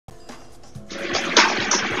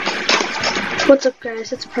What's up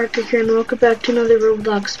guys, it's Parker here and welcome back to another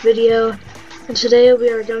Roblox video, and today we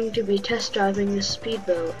are going to be test driving this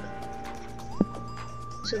speedboat.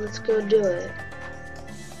 So let's go do it.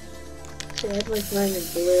 So I'd like mine in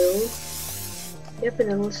blue. Yep,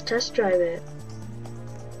 and then let's test drive it.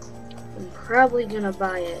 I'm probably gonna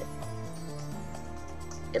buy it.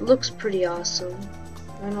 It looks pretty awesome.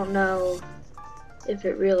 I don't know if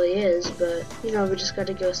it really is, but you know, we just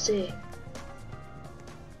gotta go see.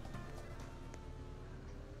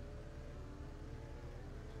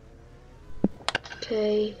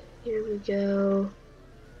 Okay, here we go.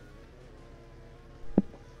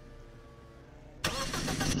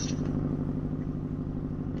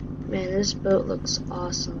 Man, this boat looks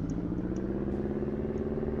awesome.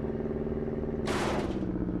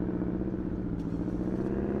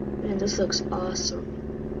 Man, this looks awesome.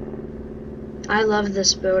 I love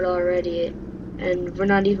this boat already, and we're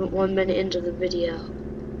not even 1 minute into the video.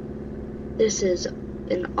 This is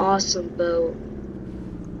an awesome boat.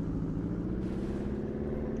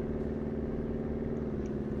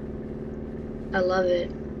 I love it.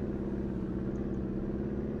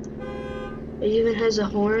 It even has a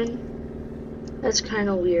horn. That's kind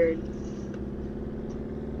of weird.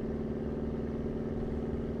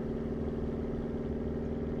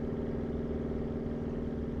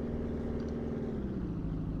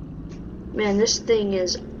 Man, this thing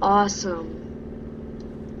is awesome.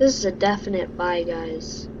 This is a definite buy,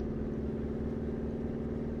 guys.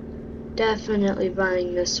 Definitely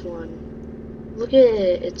buying this one. Look at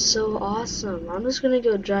it, it's so awesome. I'm just gonna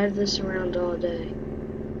go drive this around all day.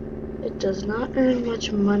 It does not earn much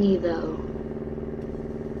money though.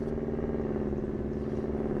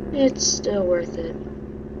 It's still worth it.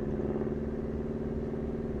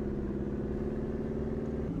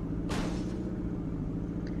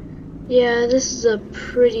 Yeah, this is a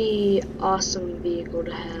pretty awesome vehicle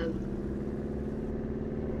to have.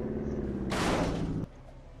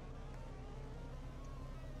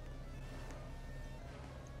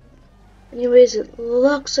 Anyways, it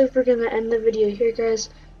looks like we're gonna end the video here, guys.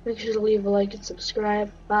 Make sure to leave a like and subscribe.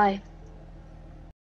 Bye.